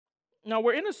Now,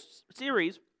 we're in a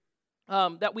series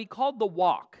that we called The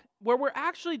Walk, where we're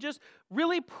actually just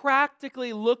really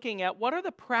practically looking at what are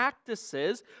the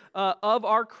practices of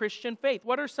our Christian faith.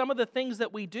 What are some of the things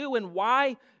that we do and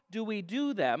why do we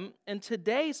do them? And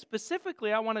today,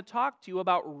 specifically, I want to talk to you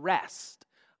about rest.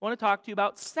 I want to talk to you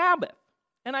about Sabbath.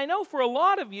 And I know for a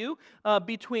lot of you,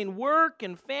 between work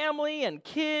and family and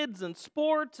kids and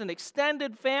sports and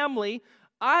extended family,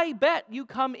 I bet you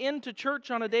come into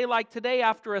church on a day like today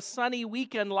after a sunny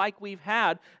weekend like we've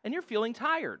had, and you're feeling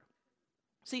tired.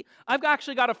 See, I've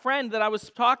actually got a friend that I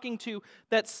was talking to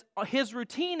that's his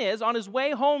routine is on his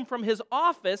way home from his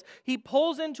office, he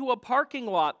pulls into a parking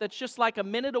lot that's just like a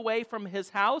minute away from his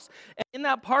house. And in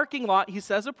that parking lot, he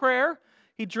says a prayer,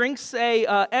 he drinks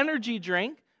a energy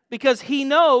drink, because he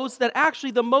knows that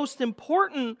actually the most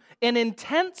important and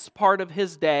intense part of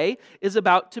his day is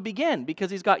about to begin, because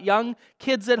he's got young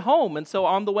kids at home. And so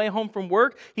on the way home from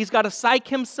work, he's got to psych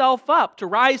himself up to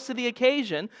rise to the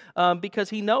occasion because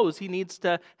he knows he needs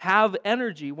to have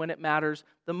energy when it matters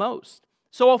the most.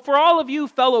 So for all of you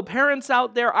fellow parents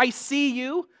out there, I see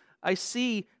you. I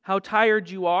see how tired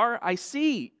you are. I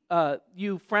see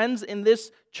you friends in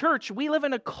this church. We live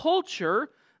in a culture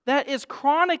that is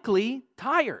chronically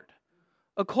tired.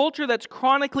 A culture that's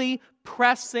chronically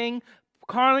pressing,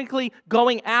 chronically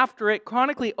going after it,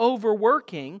 chronically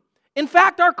overworking. In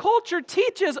fact, our culture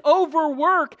teaches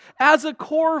overwork as a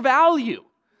core value.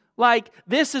 Like,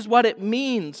 this is what it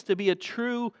means to be a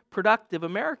true, productive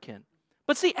American.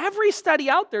 But see, every study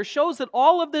out there shows that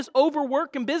all of this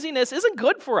overwork and busyness isn't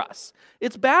good for us.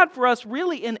 It's bad for us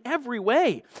really in every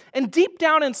way. And deep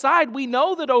down inside, we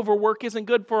know that overwork isn't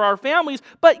good for our families,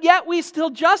 but yet we still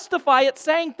justify it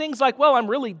saying things like, well, I'm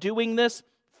really doing this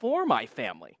for my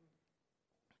family.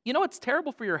 You know what's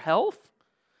terrible for your health?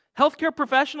 Healthcare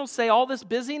professionals say all this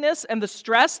busyness and the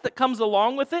stress that comes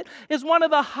along with it is one of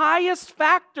the highest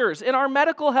factors in our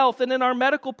medical health and in our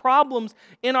medical problems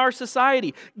in our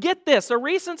society. Get this, a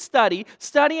recent study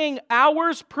studying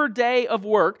hours per day of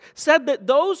work said that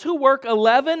those who work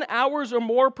 11 hours or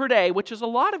more per day, which is a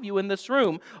lot of you in this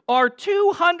room, are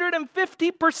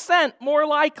 250% more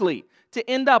likely to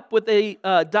end up with a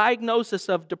diagnosis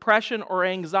of depression or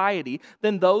anxiety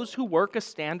than those who work a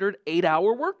standard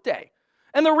 8-hour workday.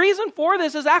 And the reason for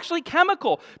this is actually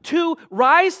chemical. To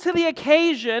rise to the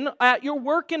occasion at your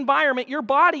work environment, your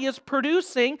body is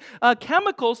producing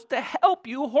chemicals to help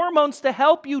you, hormones to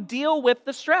help you deal with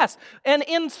the stress. And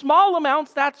in small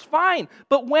amounts, that's fine.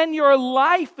 But when your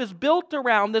life is built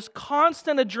around this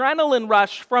constant adrenaline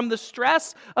rush from the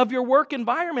stress of your work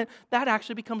environment, that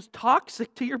actually becomes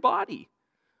toxic to your body.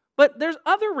 But there's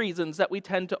other reasons that we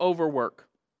tend to overwork.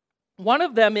 One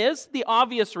of them is the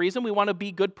obvious reason we want to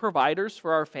be good providers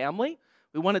for our family.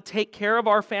 We want to take care of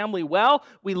our family well.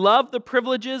 We love the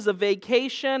privileges of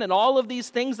vacation and all of these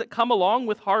things that come along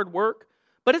with hard work.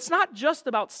 But it's not just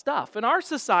about stuff. In our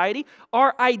society,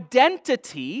 our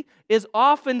identity is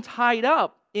often tied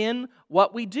up in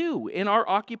what we do, in our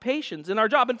occupations, in our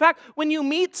job. In fact, when you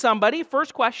meet somebody,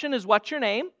 first question is, what's your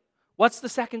name? What's the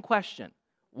second question?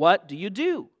 What do you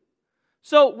do?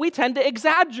 So we tend to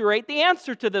exaggerate the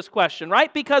answer to this question,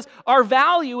 right? Because our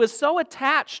value is so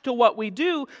attached to what we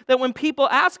do that when people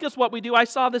ask us what we do, I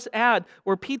saw this ad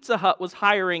where Pizza Hut was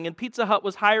hiring, and Pizza Hut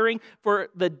was hiring for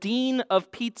the Dean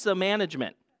of Pizza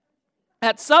Management.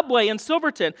 At Subway in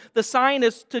Silverton, the sign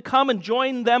is to come and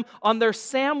join them on their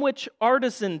sandwich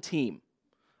artisan team.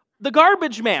 The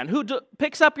garbage man who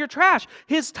picks up your trash,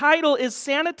 his title is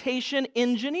sanitation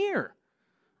engineer.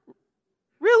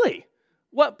 Really?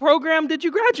 What program did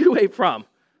you graduate from?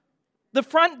 The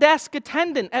front desk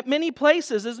attendant at many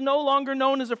places is no longer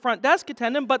known as a front desk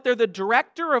attendant, but they're the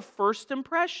director of first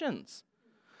impressions.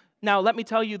 Now, let me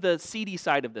tell you the seedy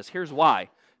side of this. Here's why.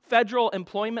 Federal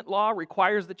employment law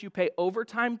requires that you pay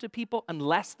overtime to people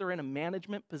unless they're in a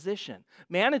management position.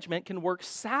 Management can work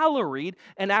salaried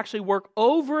and actually work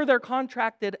over their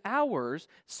contracted hours.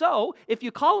 So, if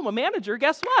you call them a manager,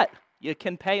 guess what? You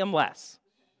can pay them less.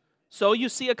 So you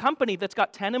see a company that's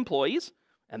got 10 employees,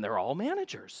 and they're all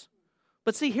managers.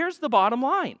 But see, here's the bottom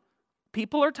line.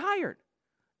 People are tired,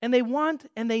 and they want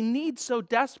and they need so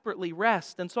desperately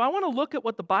rest. And so I want to look at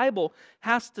what the Bible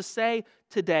has to say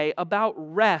today about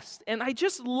rest. And I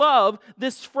just love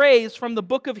this phrase from the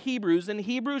book of Hebrews, in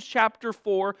Hebrews chapter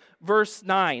 4, verse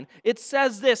 9. It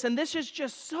says this, and this is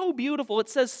just so beautiful. It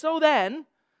says, "So then,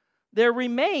 there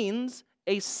remains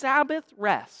a Sabbath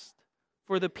rest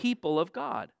for the people of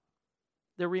God."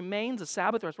 There remains a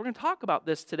Sabbath rest. We're going to talk about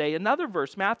this today. Another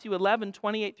verse, Matthew 11,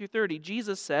 28 through 30.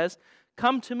 Jesus says,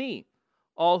 "Come to me,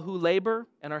 all who labor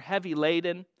and are heavy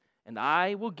laden, and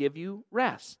I will give you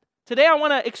rest. Today I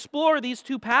want to explore these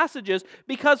two passages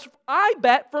because I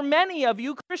bet for many of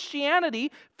you,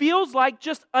 Christianity feels like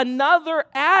just another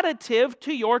additive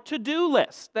to your to-do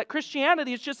list. That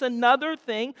Christianity is just another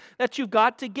thing that you've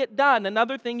got to get done,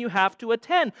 another thing you have to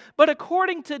attend. But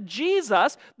according to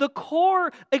Jesus, the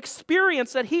core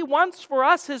experience that he wants for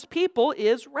us, his people,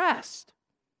 is rest.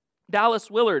 Dallas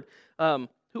Willard,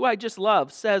 who I just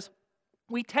love, says,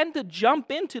 we tend to jump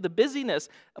into the busyness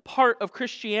part of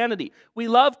Christianity. We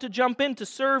love to jump into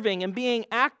serving and being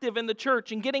active in the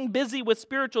church and getting busy with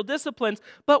spiritual disciplines,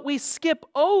 but we skip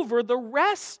over the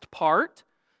rest part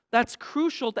that's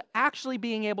crucial to actually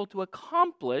being able to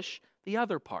accomplish the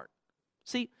other part.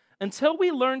 See, until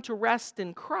we learn to rest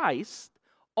in Christ,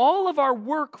 all of our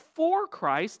work for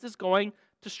Christ is going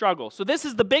to struggle. So this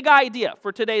is the big idea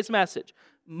for today's message.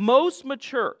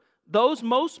 Those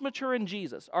most mature in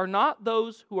Jesus are not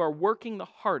those who are working the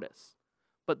hardest,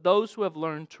 but those who have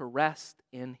learned to rest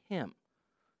in Him.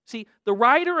 See, the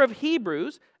writer of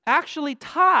Hebrews actually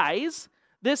ties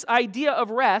this idea of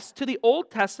rest to the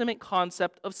Old Testament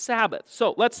concept of Sabbath.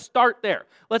 So let's start there.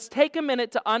 Let's take a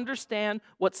minute to understand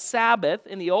what Sabbath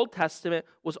in the Old Testament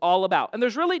was all about. And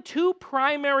there's really two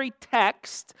primary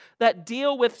texts that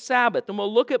deal with Sabbath, and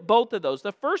we'll look at both of those.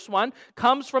 The first one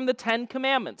comes from the Ten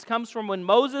Commandments, comes from when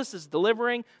Moses is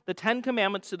delivering the Ten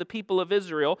Commandments to the people of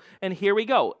Israel. And here we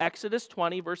go, Exodus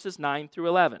 20, verses 9 through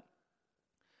 11.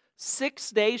 6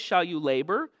 days shall you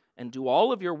labor and do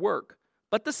all of your work.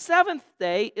 But the seventh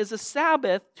day is a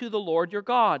Sabbath to the Lord your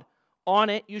God. On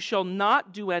it you shall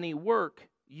not do any work,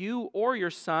 you or your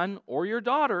son or your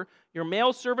daughter, your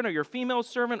male servant or your female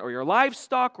servant, or your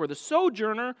livestock, or the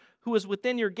sojourner who is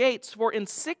within your gates. For in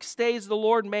 6 days the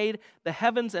Lord made the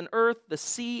heavens and earth, the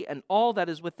sea, and all that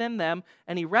is within them,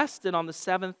 and He rested on the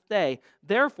seventh day.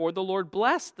 Therefore the Lord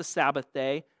blessed the Sabbath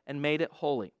day and made it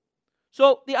holy.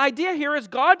 So the idea here is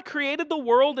God created the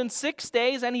world in 6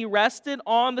 days and He rested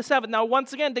on the seventh. Now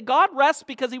once again, did God rest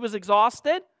because He was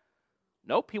exhausted?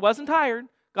 Nope, He wasn't tired.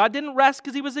 God didn't rest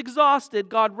because He was exhausted.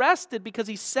 God rested because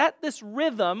He set this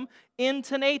rhythm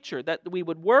into nature, that we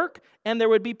would work and there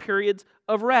would be periods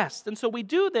of rest. And so we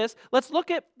do this. Let's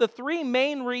look at the three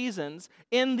main reasons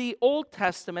in the Old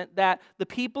Testament that the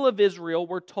people of Israel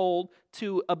were told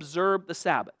to observe the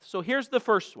Sabbath. So here's the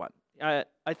first one. I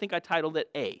think I titled it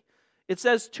A. It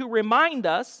says, to remind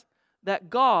us that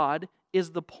God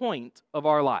is the point of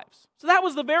our lives. So that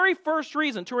was the very first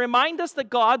reason, to remind us that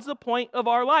God's the point of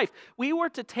our life. We were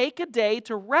to take a day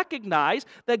to recognize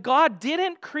that God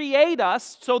didn't create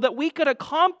us so that we could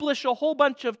accomplish a whole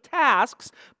bunch of tasks,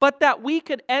 but that we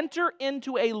could enter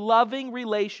into a loving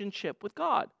relationship with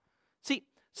God. See,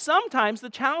 sometimes the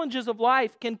challenges of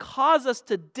life can cause us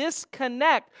to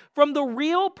disconnect from the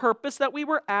real purpose that we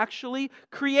were actually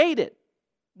created,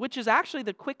 which is actually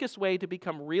the quickest way to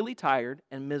become really tired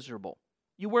and miserable.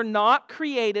 You were not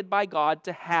created by God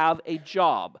to have a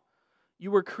job.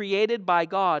 You were created by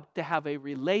God to have a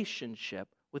relationship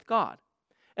with God.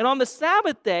 And on the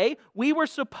Sabbath day, we were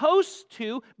supposed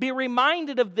to be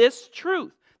reminded of this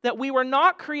truth, that we were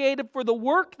not created for the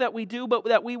work that we do, but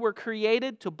that we were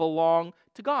created to belong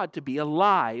to God, to be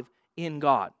alive in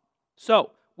God.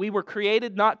 So, we were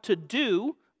created not to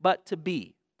do, but to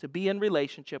be in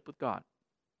relationship with God.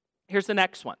 Here's the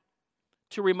next one,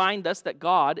 to remind us that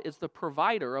God is the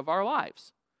provider of our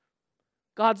lives.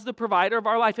 God's the provider of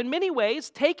our life. In many ways,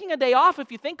 taking a day off,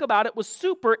 if you think about it, was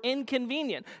super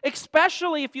inconvenient,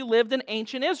 especially if you lived in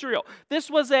ancient Israel.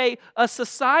 This was a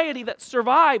society that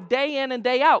survived day in and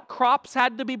day out. Crops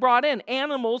had to be brought in.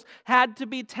 Animals had to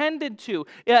be tended to.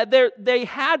 They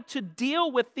had to deal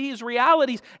with these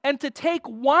realities. And to take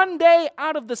one day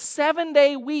out of the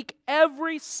 7-day week,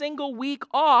 every single week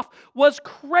off, was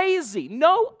crazy.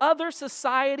 No other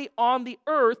society on the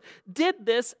earth did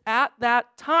this at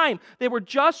that time. They were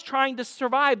just trying to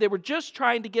survive. They were just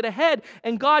trying to get ahead.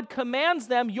 And God commands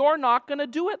them, you're not going to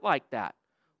do it like that.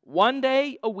 One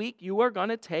day a week you are going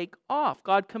to take off.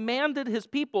 God commanded His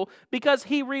people because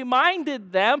He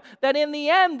reminded them that in the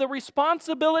end, the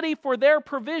responsibility for their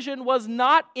provision was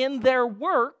not in their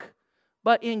work,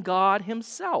 but in God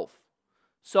Himself.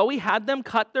 So He had them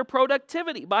cut their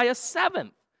productivity by a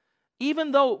seventh,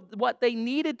 even though what they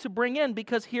needed to bring in,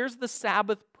 because here's the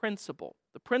Sabbath principle,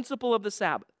 the principle of the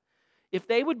Sabbath. If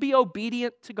they would be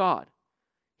obedient to God,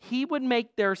 He would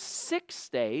make their 6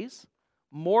 days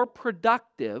more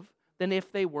productive than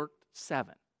if they worked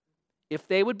 7. If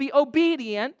they would be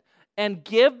obedient and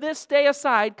give this day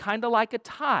aside, kind of like a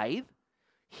tithe,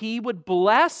 He would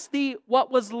bless what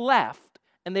was left,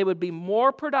 and they would be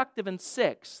more productive in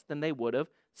 6 than they would have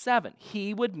 7.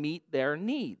 He would meet their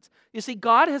needs. You see,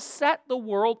 God has set the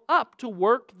world up to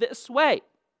work this way.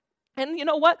 And you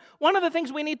know what? One of the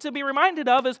things we need to be reminded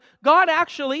of is God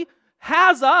actually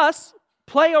has us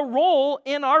play a role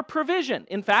in our provision.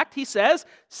 In fact, he says,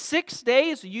 6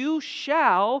 days you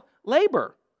shall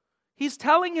labor. He's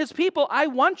telling his people, I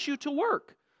want you to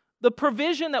work. The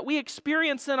provision that we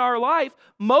experience in our life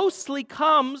mostly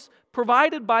comes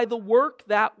provided by the work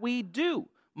that we do.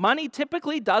 Money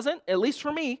typically doesn't, at least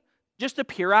for me, just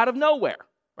appear out of nowhere,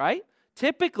 right?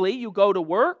 Typically, you go to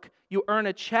work, you earn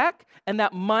a check, and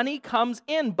that money comes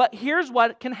in. But here's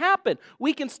what can happen.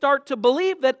 We can start to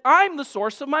believe that I'm the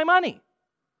source of my money.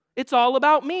 It's all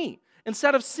about me.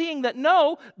 Instead of seeing that,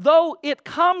 no, though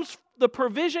the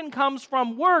provision comes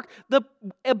from work, the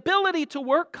ability to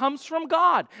work comes from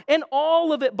God. And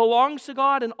all of it belongs to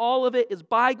God, and all of it is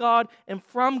by God and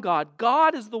from God.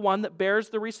 God is the one that bears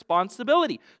the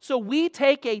responsibility. So we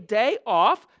take a day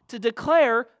off to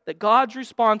declare that God's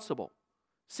responsible.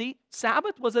 See,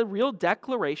 Sabbath was a real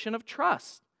declaration of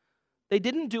trust. They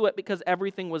didn't do it because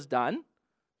everything was done.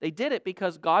 They did it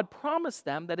because God promised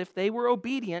them that if they were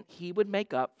obedient, He would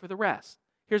make up for the rest.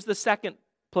 Here's the second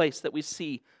place that we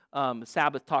see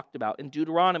Sabbath talked about in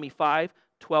Deuteronomy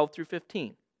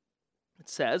 5:12-15. It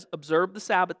says, observe the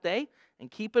Sabbath day and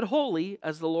keep it holy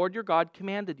as the Lord your God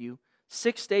commanded you.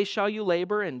 6 days shall you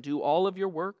labor and do all of your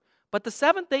work, but the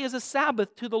seventh day is a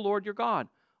Sabbath to the Lord your God.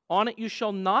 On it you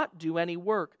shall not do any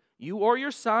work, you or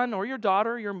your son or your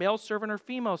daughter, your male servant or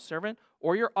female servant,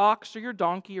 or your ox or your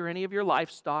donkey or any of your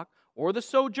livestock, or the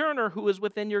sojourner who is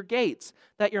within your gates,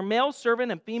 that your male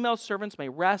servant and female servants may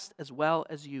rest as well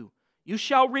as you. You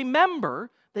shall remember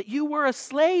that you were a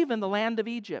slave in the land of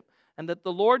Egypt, and that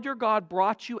the Lord your God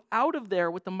brought you out of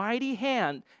there with a mighty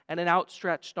hand and an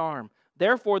outstretched arm.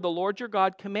 Therefore the Lord your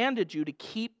God commanded you to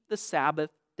keep the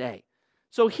Sabbath day.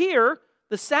 So here,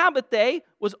 the Sabbath day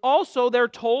was also, they're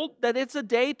told that it's a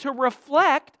day to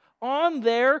reflect on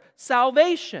their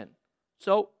salvation.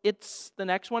 So the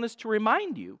next one is to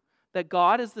remind you that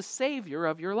God is the Savior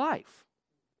of your life.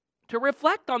 To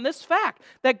reflect on this fact,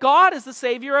 that God is the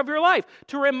Savior of your life.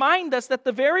 To remind us that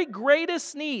the very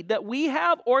greatest need that we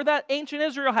have or that ancient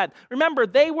Israel had. Remember,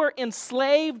 they were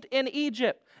enslaved in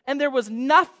Egypt. And there was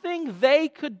nothing they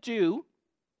could do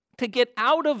to get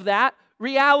out of that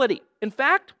reality. In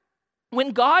fact,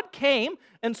 when God came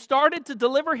and started to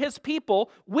deliver His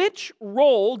people, which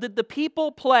role did the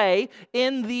people play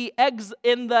in the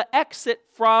exit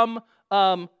from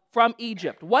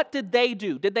Egypt? What did they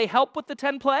do? Did they help with the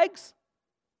 10 plagues?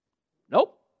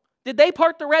 Nope. Did they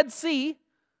part the Red Sea?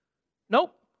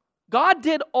 Nope. God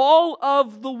did all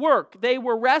of the work. They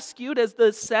were rescued, as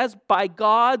this says, by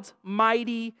God's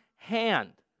mighty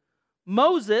hand.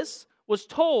 Moses was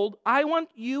told, I want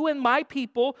you and my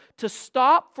people to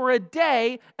stop for a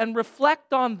day and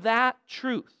reflect on that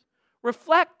truth.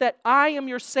 Reflect that I am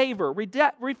your Savior.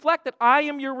 Reflect that I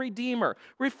am your Redeemer.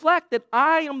 Reflect that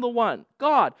I am the one,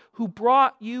 God, who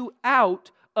brought you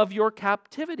out of your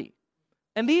captivity.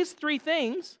 And these three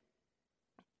things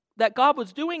that God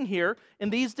was doing here in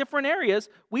these different areas,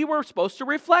 we were supposed to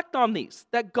reflect on these.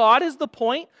 That God is the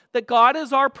point, that God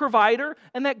is our provider,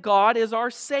 and that God is our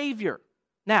Savior.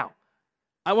 Now,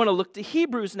 I want to look to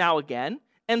Hebrews now again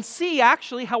and see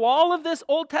actually how all of this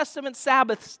Old Testament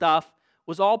Sabbath stuff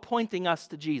was all pointing us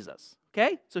to Jesus.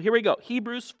 Okay? So here we go.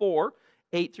 Hebrews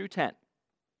 4:8-10.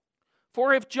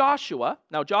 For if Joshua,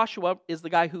 now Joshua is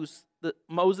the guy who's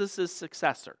Moses'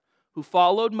 successor, who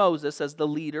followed Moses as the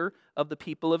leader of the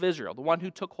people of Israel, the one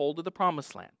who took hold of the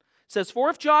promised land. It says,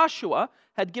 for if Joshua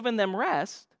had given them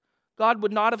rest, God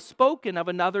would not have spoken of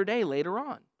another day later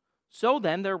on. So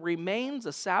then there remains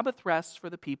a Sabbath rest for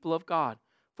the people of God.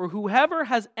 For whoever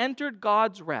has entered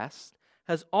God's rest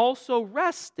has also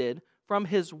rested from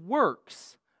his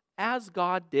works as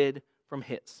God did from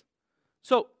his.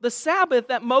 So the Sabbath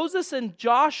that Moses and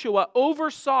Joshua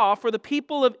oversaw for the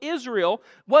people of Israel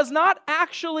was not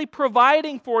actually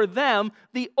providing for them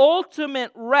the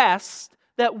ultimate rest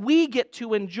that we get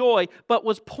to enjoy, but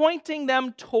was pointing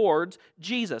them towards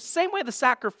Jesus. Same way the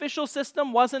sacrificial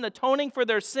system wasn't atoning for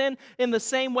their sin, in the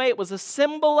same way it was a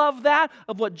symbol of that,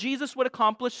 of what Jesus would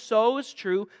accomplish, so is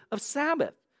true of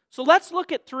Sabbath. So let's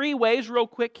look at 3 ways real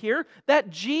quick here that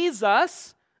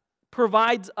Jesus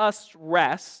provides us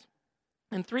rest,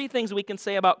 and 3 things we can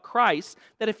say about Christ,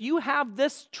 that if you have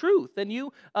this truth and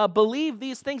you believe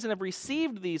these things and have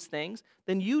received these things,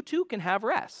 then you too can have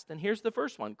rest. And here's the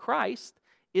first one. Christ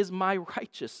is my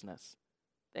righteousness.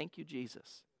 Thank you,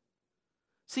 Jesus.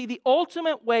 See, the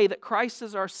ultimate way that Christ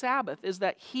is our Sabbath is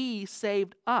that He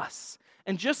saved us.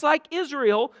 And just like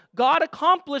Israel, God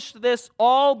accomplished this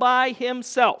all by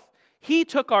Himself. He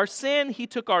took our sin. He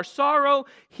took our sorrow.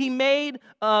 He made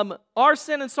our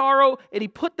sin and sorrow, and He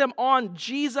put them on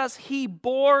Jesus. He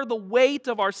bore the weight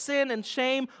of our sin and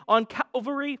shame on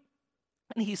Calvary,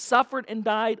 and He suffered and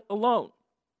died alone.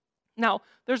 Now,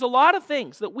 there's a lot of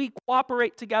things that we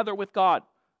cooperate together with God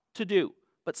to do,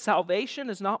 but salvation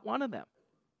is not one of them.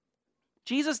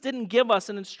 Jesus didn't give us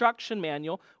an instruction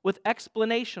manual with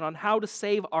explanation on how to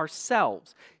save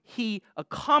ourselves. He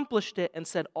accomplished it and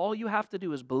said, all you have to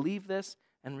do is believe this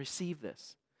and receive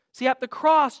this. See, at the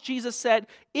cross, Jesus said,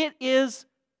 it is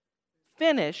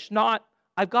finished, not,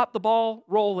 I've got the ball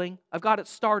rolling, I've got it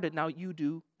started, now you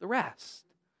do the rest.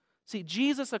 See,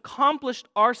 Jesus accomplished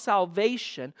our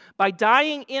salvation by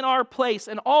dying in our place,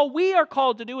 and all we are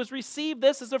called to do is receive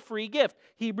this as a free gift.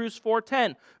 Hebrews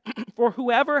 4:10, for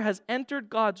whoever has entered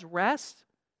God's rest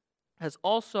has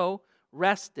also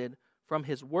rested from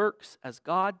his works as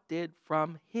God did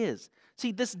from His.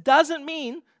 See, this doesn't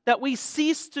mean that we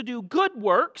cease to do good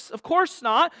works. Of course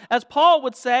not. As Paul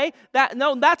would say,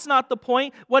 that's not the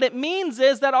point. What it means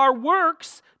is that our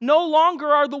works no longer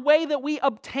are the way that we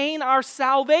obtain our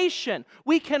salvation.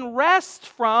 We can rest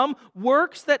from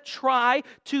works that try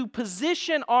to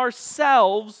position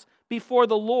ourselves before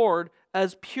the Lord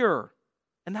as pure.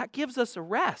 And that gives us a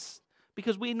rest,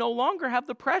 because we no longer have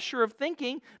the pressure of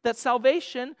thinking that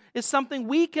salvation is something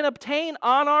we can obtain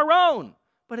on our own,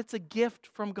 but it's a gift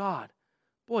from God.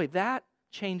 Boy, that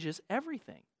changes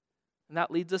everything. And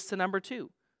that leads us to number 2.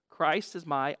 Christ is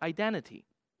my identity.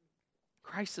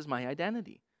 Christ is my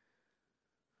identity.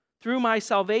 Through my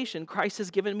salvation, Christ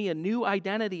has given me a new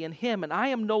identity in Him, and I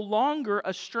am no longer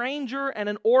a stranger and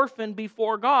an orphan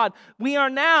before God. We are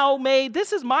now made,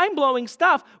 this is mind-blowing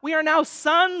stuff, we are now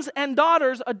sons and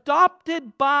daughters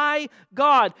adopted by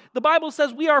God. The Bible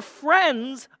says we are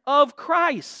friends of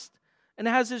Christ. And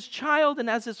as His child and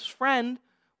as His friend,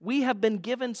 we have been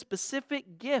given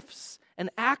specific gifts and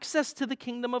access to the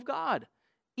kingdom of God.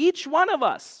 Each one of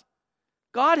us.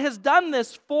 God has done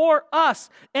this for us,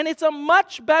 and it's a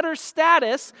much better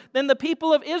status than the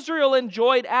people of Israel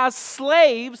enjoyed as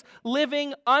slaves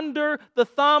living under the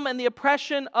thumb and the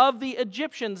oppression of the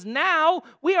Egyptians. Now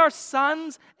we are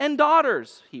sons and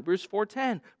daughters. Hebrews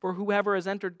 4:10, for whoever has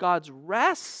entered God's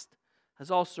rest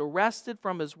has also rested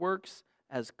from his works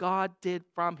as God did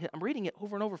from His. I'm reading it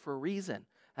over and over for a reason.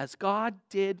 As God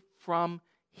did from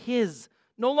His.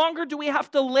 No longer do we have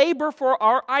to labor for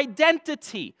our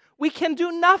identity. We can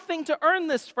do nothing to earn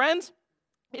this, friends.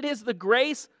 It is the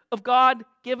grace of God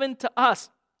given to us.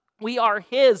 We are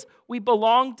His. We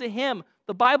belong to Him.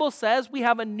 The Bible says we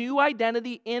have a new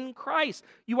identity in Christ.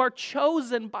 You are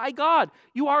chosen by God.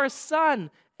 You are a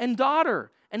son and daughter,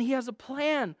 and He has a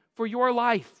plan for your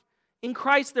life. In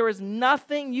Christ, there is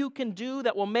nothing you can do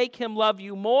that will make Him love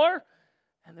you more,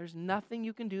 and there's nothing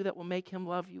you can do that will make Him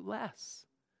love you less.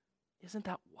 Isn't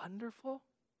that wonderful?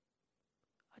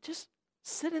 Just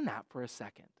sit in that for a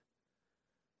second.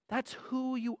 That's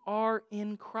who you are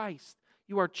in Christ.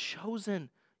 You are chosen.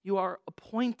 You are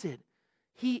appointed.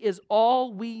 He is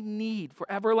all we need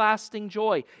for everlasting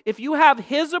joy. If you have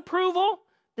His approval,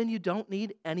 then you don't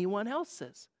need anyone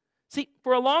else's. See,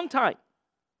 for a long time,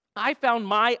 I found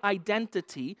my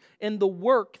identity in the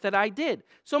work that I did.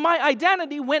 So my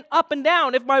identity went up and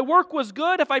down. If my work was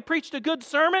good, if I preached a good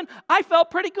sermon, I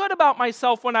felt pretty good about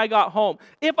myself when I got home.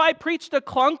 If I preached a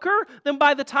clunker, then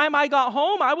by the time I got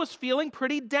home, I was feeling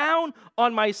pretty down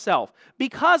on myself.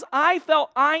 Because I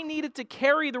felt I needed to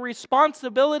carry the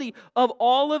responsibility of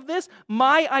all of this,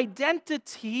 my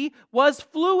identity was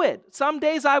fluid. Some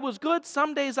days I was good,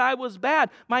 some days I was bad.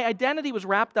 My identity was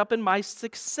wrapped up in my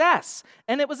success.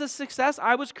 And it was a success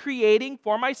I was creating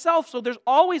for myself. So there's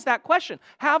always that question,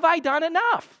 have I done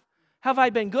enough? Have I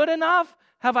been good enough?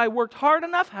 Have I worked hard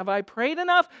enough? Have I prayed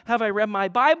enough? Have I read my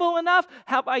Bible enough?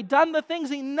 Have I done the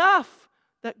things enough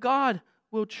that God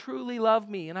will truly love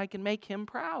me and I can make Him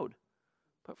proud?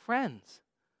 But friends,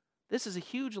 this is a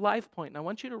huge life point, and I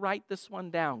want you to write this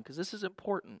one down because this is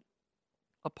important.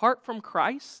 Apart from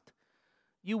Christ,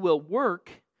 you will work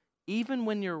even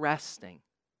when you're resting.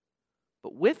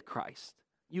 But with Christ,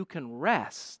 you can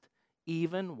rest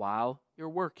even while you're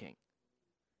working.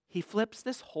 He flips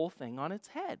this whole thing on its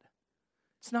head.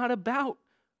 It's not about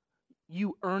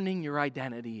you earning your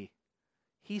identity.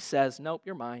 He says, nope,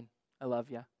 you're mine. I love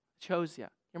you. I chose you.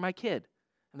 You're my kid.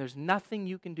 And there's nothing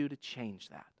you can do to change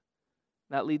that.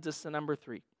 That leads us to number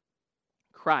 3.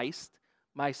 Christ,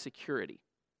 my security.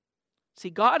 See,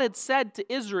 God had said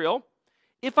to Israel,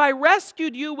 if I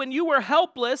rescued you when you were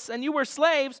helpless and you were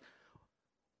slaves,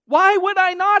 why would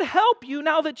I not help you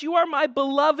now that you are my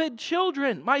beloved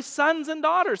children, my sons and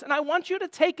daughters? And I want you to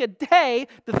take a day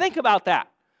to think about that.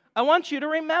 I want you to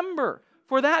remember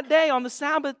for that day, on the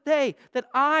Sabbath day, that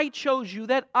I chose you,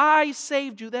 that I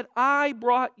saved you, that I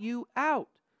brought you out.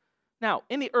 Now,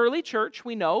 in the early church,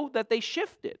 we know that they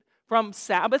shifted. From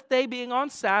Sabbath day being on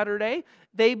Saturday,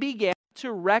 they began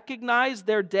to recognize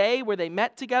their day where they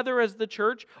met together as the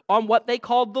church on what they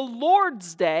called the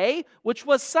Lord's Day, which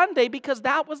was Sunday, because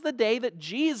that was the day that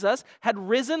Jesus had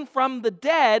risen from the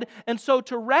dead. And so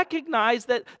to recognize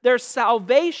that their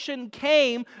salvation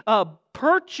came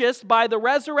purchased by the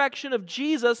resurrection of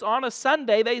Jesus on a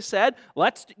Sunday, they said,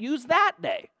 let's use that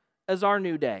day as our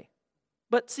new day.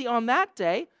 But see, on that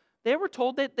day, they were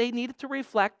told that they needed to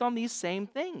reflect on these same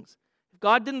things. If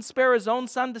God didn't spare His own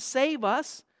Son to save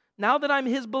us, now that I'm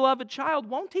His beloved child,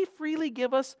 won't He freely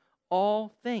give us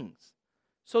all things?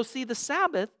 So see, the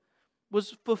Sabbath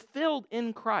was fulfilled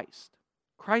in Christ.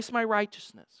 Christ my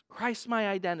righteousness, Christ my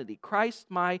identity, Christ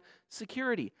my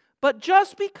security. But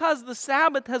just because the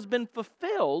Sabbath has been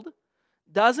fulfilled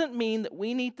doesn't mean that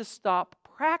we need to stop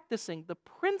practicing the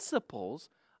principles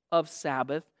of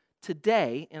Sabbath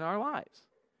today in our lives.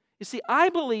 You see, I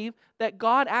believe that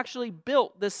God actually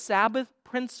built this Sabbath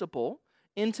principle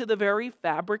into the very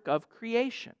fabric of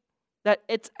creation. That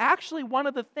it's actually one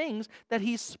of the things that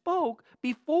He spoke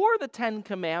before the Ten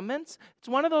Commandments. It's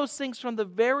one of those things from the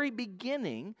very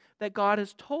beginning that God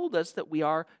has told us that we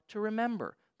are to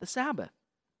remember, the Sabbath.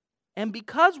 And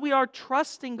because we are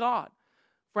trusting God,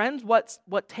 friends,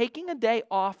 what taking a day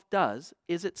off does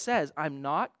is it says, I'm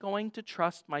not going to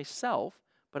trust myself,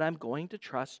 but I'm going to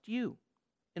trust you.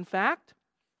 In fact,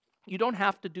 you don't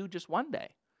have to do just one day.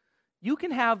 You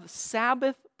can have the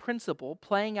Sabbath principle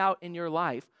playing out in your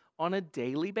life on a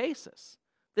daily basis.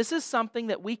 This is something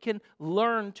that we can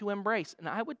learn to embrace. And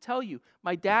I would tell you,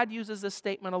 my dad uses this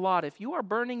statement a lot. If you are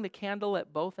burning the candle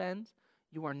at both ends,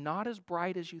 you are not as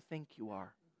bright as you think you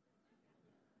are.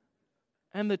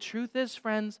 And the truth is,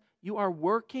 friends, you are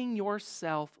working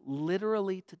yourself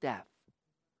literally to death.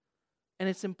 And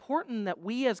it's important that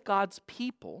we as God's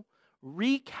people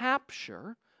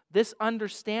recapture this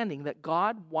understanding that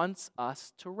God wants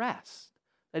us to rest,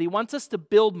 that He wants us to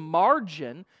build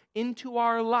margin into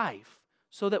our life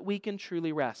so that we can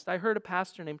truly rest. I heard a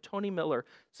pastor named Tony Miller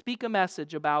speak a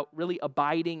message about really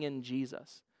abiding in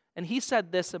Jesus. And he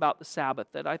said this about the Sabbath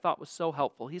that I thought was so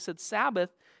helpful. He said, Sabbath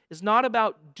is not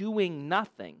about doing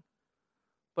nothing,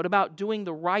 but about doing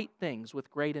the right things with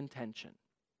great intention.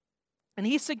 And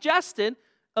he suggested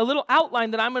a little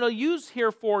outline that I'm going to use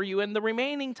here for you in the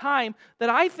remaining time that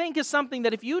I think is something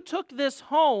that if you took this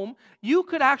home, you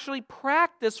could actually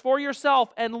practice for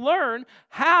yourself and learn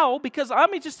how, because let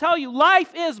me just tell you,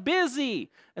 life is busy.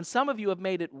 And some of you have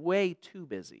made it way too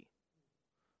busy.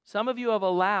 Some of you have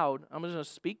allowed, I'm just going to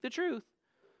speak the truth,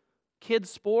 kids'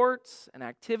 sports and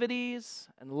activities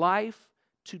and life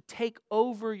to take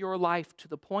over your life to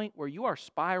the point where you are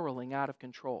spiraling out of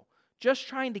control, just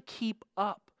trying to keep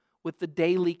up with the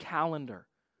daily calendar.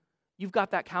 You've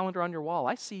got that calendar on your wall.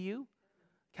 I see you.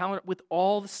 Calendar with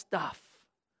all the stuff.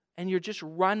 And you're just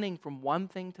running from one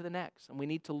thing to the next. And we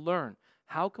need to learn,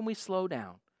 how can we slow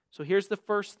down? So here's the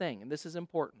first thing, and this is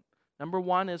important. Number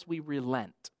one is we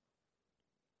relent.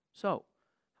 So,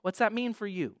 what's that mean for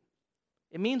you?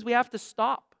 It means we have to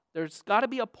stop. There's got to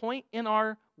be a point in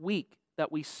our week that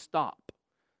we stop.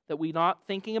 That we're not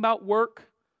thinking about work,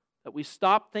 that we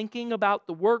stop thinking about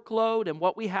the workload and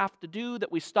what we have to do,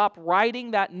 that we stop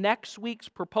writing that next week's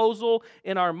proposal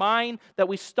in our mind, that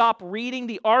we stop reading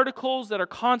the articles that are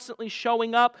constantly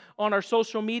showing up on our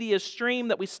social media stream,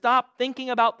 that we stop thinking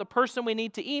about the person we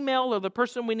need to email or the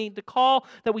person we need to call,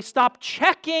 that we stop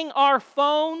checking our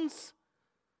phones.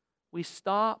 We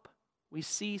stop, we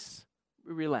cease,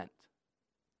 we relent.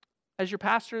 As your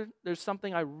pastor, there's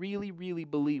something I really, really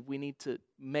believe we need to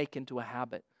make into a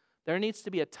habit. There needs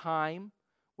to be a time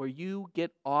where you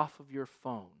get off of your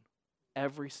phone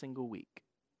every single week,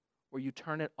 where you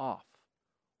turn it off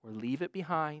or leave it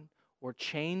behind or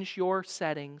change your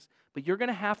settings. But you're going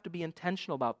to have to be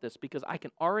intentional about this because I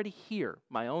can already hear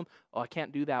my own, I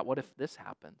can't do that. What if this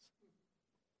happens?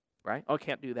 Right? Oh, I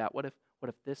can't do that. What if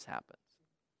this happens?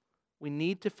 We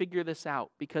need to figure this out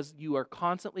because you are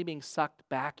constantly being sucked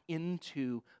back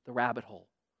into the rabbit hole.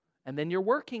 And then you're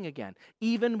working again.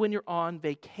 Even when you're on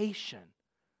vacation,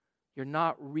 you're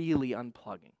not really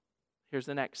unplugging. Here's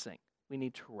the next thing. We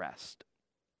need to rest.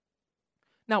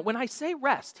 Now, when I say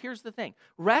rest, here's the thing.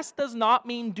 Rest does not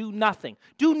mean do nothing.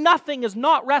 Do nothing is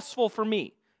not restful for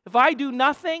me. If I do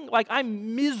nothing, like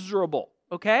I'm miserable,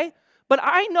 okay? But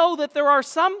I know that there are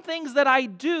some things that I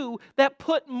do that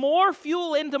put more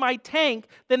fuel into my tank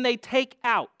than they take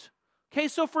out. Okay,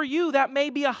 so for you, that may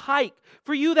be a hike.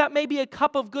 For you, that may be a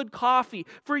cup of good coffee.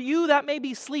 For you, that may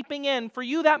be sleeping in. For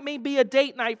you, that may be a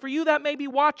date night. For you, that may be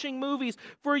watching movies.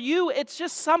 For you, it's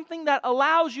just something that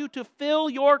allows you to fill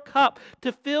your cup,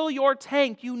 to fill your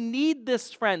tank. You need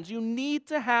this, friends. You need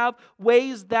to have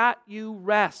ways that you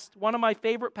rest. One of my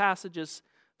favorite passages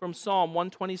from Psalm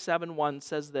 127:1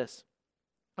 says this: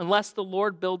 "Unless the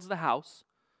Lord builds the house,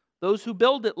 those who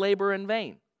build it labor in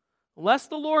vain. Unless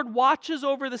the Lord watches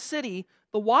over the city,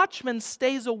 the watchman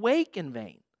stays awake in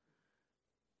vain.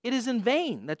 It is in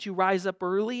vain that you rise up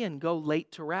early and go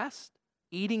late to rest,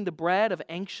 eating the bread of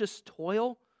anxious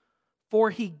toil, for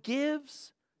he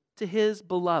gives to his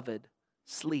beloved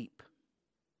sleep."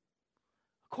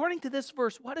 According to this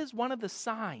verse, what is one of the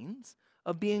signs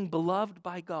of being beloved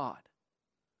by God?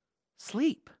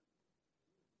 Sleep.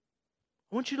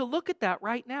 I want you to look at that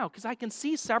right now, because I can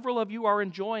see several of you are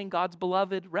enjoying God's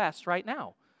beloved rest right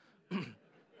now.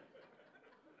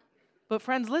 But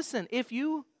friends, listen,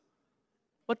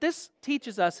 what this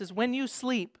teaches us is when you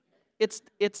sleep, it's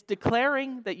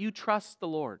declaring that you trust the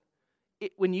Lord.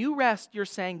 When you rest, you're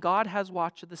saying, God has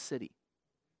watch of the city.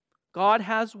 God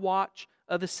has watch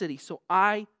of the city, so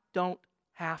I don't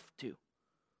have to.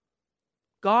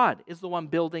 God is the one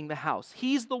building the house.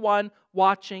 He's the one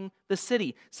watching the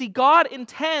city. See, God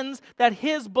intends that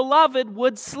his beloved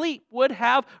would sleep, would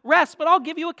have rest. But I'll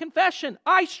give you a confession.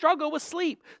 I struggle with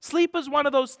sleep. Sleep is one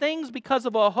of those things because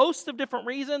of a host of different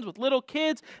reasons with little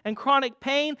kids and chronic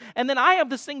pain. And then I have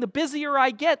this thing, the busier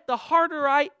I get, the harder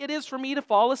it is for me to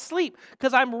fall asleep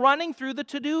because I'm running through the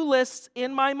to-do lists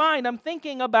in my mind. I'm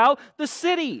thinking about the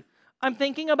city. I'm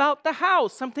thinking about the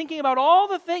house. I'm thinking about all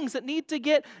the things that need to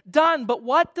get done. But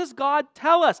what does God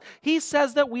tell us? He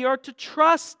says that we are to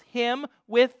trust him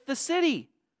with the city.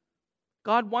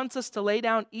 God wants us to lay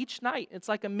down each night. It's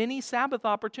like a mini Sabbath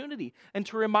opportunity. And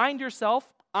to remind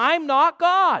yourself, I'm not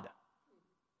God.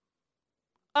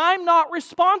 I'm not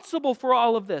responsible for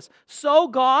all of this. So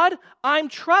God, I'm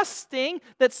trusting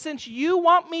that since you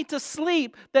want me to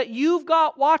sleep, that you've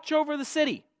got watch over the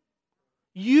city.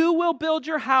 You will build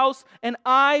your house and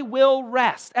I will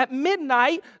rest. At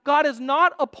midnight, God has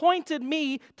not appointed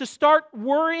me to start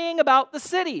worrying about the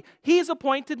city. He's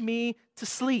appointed me to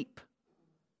sleep.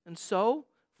 And so,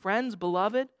 friends,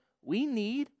 beloved, we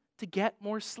need to get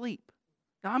more sleep.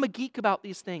 Now, I'm a geek about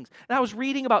these things. And I was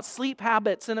reading about sleep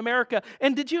habits in America.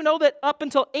 And did you know that up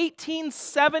until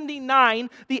 1879,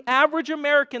 the average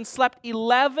American slept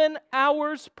 11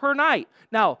 hours per night?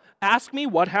 Now, ask me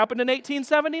what happened in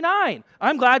 1879.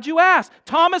 I'm glad you asked.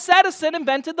 Thomas Edison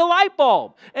invented the light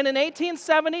bulb. And in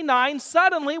 1879,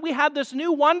 suddenly we had this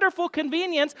new wonderful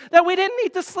convenience that we didn't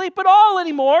need to sleep at all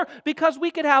anymore because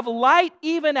we could have light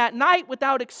even at night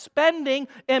without expending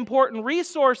important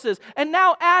resources. And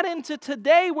now add into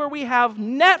today, where we have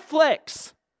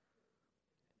Netflix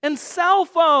and cell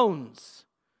phones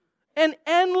and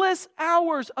endless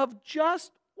hours of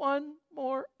just one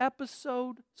more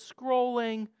episode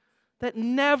scrolling that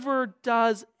never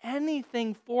does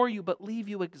anything for you but leave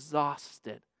you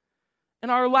exhausted. And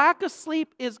our lack of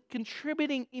sleep is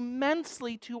contributing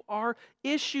immensely to our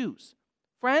issues.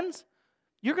 Friends,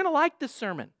 you're going to like this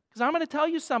sermon because I'm going to tell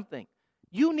you something.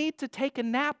 You need to take a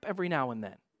nap every now and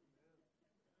then.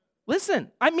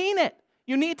 Listen, I mean it.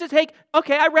 You need to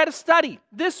I read a study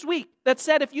this week that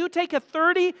said if you take a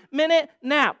 30-minute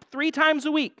nap 3 times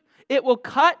a week, it will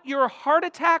cut your heart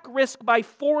attack risk by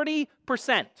 40%.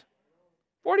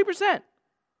 40%.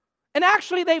 And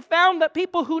actually, they found that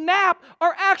people who nap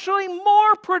are actually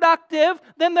more productive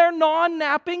than their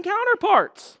non-napping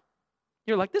counterparts.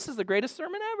 You're like, this is the greatest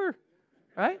sermon ever,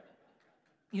 right?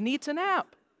 You need to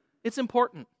nap. It's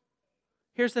important.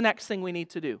 Here's the next thing we need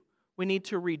to do. We need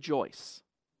to rejoice.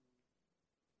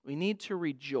 We need to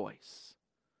rejoice.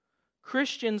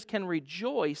 Christians can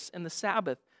rejoice in the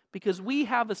Sabbath because we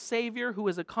have a Savior who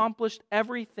has accomplished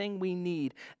everything we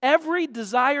need. Every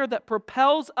desire that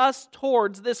propels us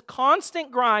towards this constant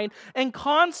grind and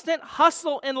constant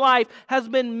hustle in life has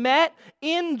been met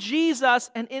in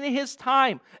Jesus and in his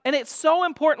time. And it's so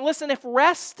important. Listen, if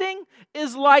resting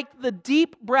is like the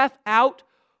deep breath out,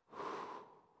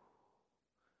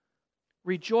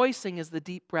 rejoicing is the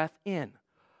deep breath in.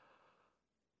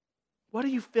 What are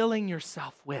you filling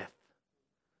yourself with?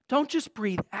 Don't just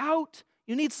breathe out.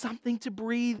 You need something to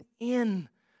breathe in.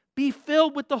 Be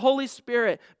filled with the Holy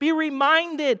Spirit. Be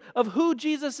reminded of who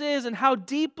Jesus is and how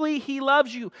deeply he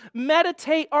loves you.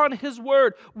 Meditate on his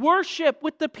word. Worship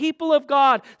with the people of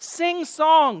God. Sing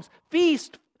songs.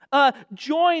 Feast.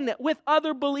 Join with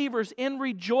other believers in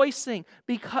rejoicing.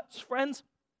 Because, friends,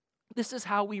 this is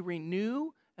how we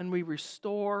renew and we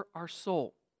restore our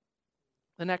soul.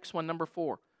 The next one, number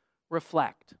 4.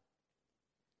 reflect.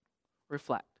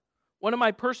 Reflect. One of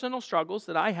my personal struggles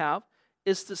that I have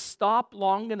is to stop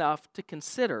long enough to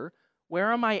consider,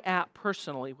 where am I at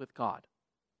personally with God?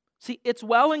 See, it's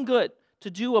well and good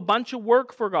to do a bunch of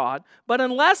work for God, but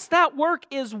unless that work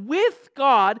is with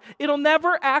God, it'll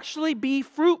never actually be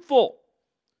fruitful.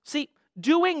 See,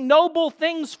 doing noble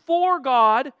things for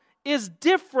God is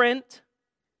different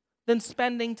than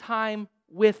spending time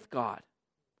with God.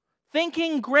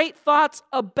 Thinking great thoughts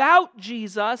about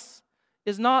Jesus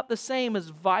is not the same as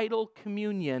vital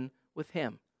communion with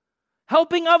Him.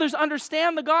 Helping others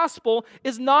understand the gospel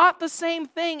is not the same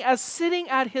thing as sitting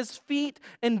at His feet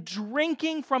and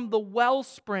drinking from the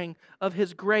wellspring of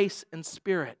His grace and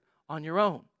Spirit on your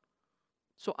own.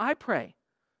 So I pray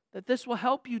that this will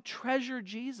help you treasure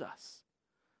Jesus,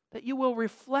 that you will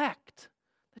reflect,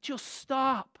 that you'll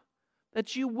stop,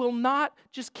 that you will not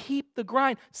just keep the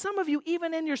grind. Some of you,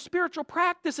 even in your spiritual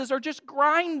practices, are just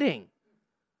grinding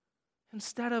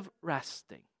instead of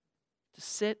resting, to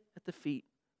sit at the feet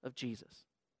of Jesus.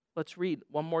 Let's read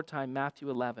one more time Matthew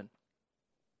 11,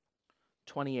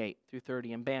 28 through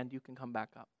 30. And band, you can come back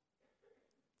up.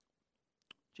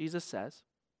 Jesus says,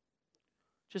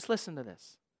 just listen to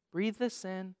this. Breathe this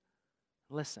in.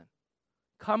 Listen.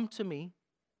 Come to me,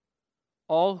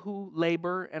 all who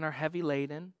labor and are heavy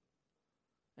laden,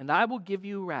 and I will give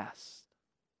you rest.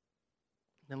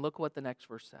 Then look what the next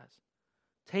verse says.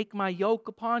 Take my yoke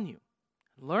upon you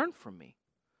and learn from me,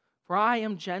 for I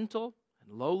am gentle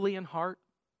and lowly in heart,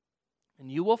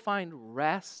 and you will find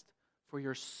rest for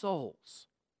your souls.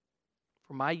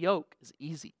 For my yoke is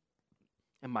easy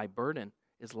and my burden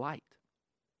is light.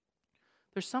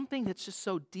 There's something that's just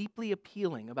so deeply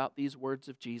appealing about these words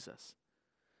of Jesus.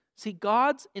 See,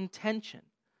 God's intention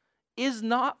is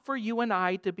not for you and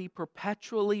I to be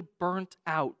perpetually burnt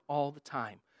out all the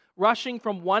time, rushing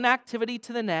from one activity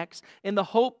to the next in the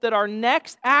hope that our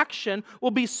next action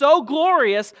will be so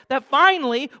glorious that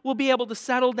finally we'll be able to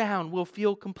settle down, we'll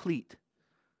feel complete.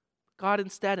 God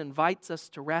instead invites us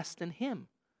to rest in Him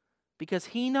because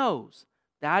He knows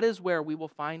that is where we will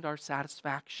find our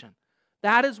satisfaction.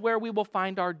 That is where we will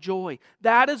find our joy.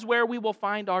 That is where we will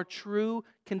find our true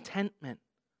contentment.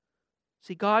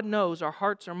 See, God knows our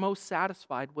hearts are most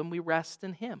satisfied when we rest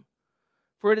in Him.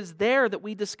 For it is there that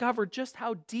we discover just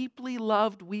how deeply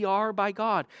loved we are by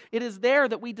God. It is there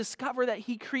that we discover that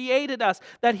He created us,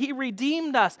 that He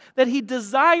redeemed us, that He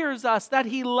desires us, that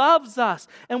He loves us.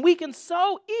 And we can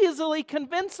so easily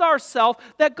convince ourselves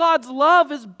that God's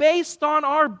love is based on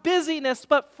our busyness.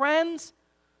 But friends,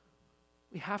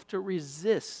 we have to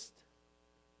resist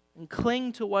and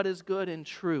cling to what is good and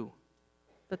true.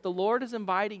 That the Lord is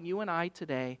inviting you and I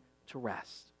today to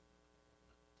rest.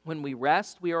 When we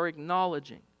rest, we are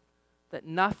acknowledging that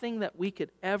nothing that we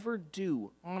could ever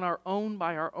do on our own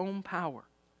by our own power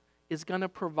is going to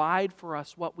provide for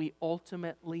us what we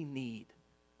ultimately need.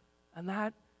 And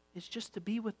that is just to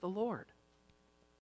be with the Lord.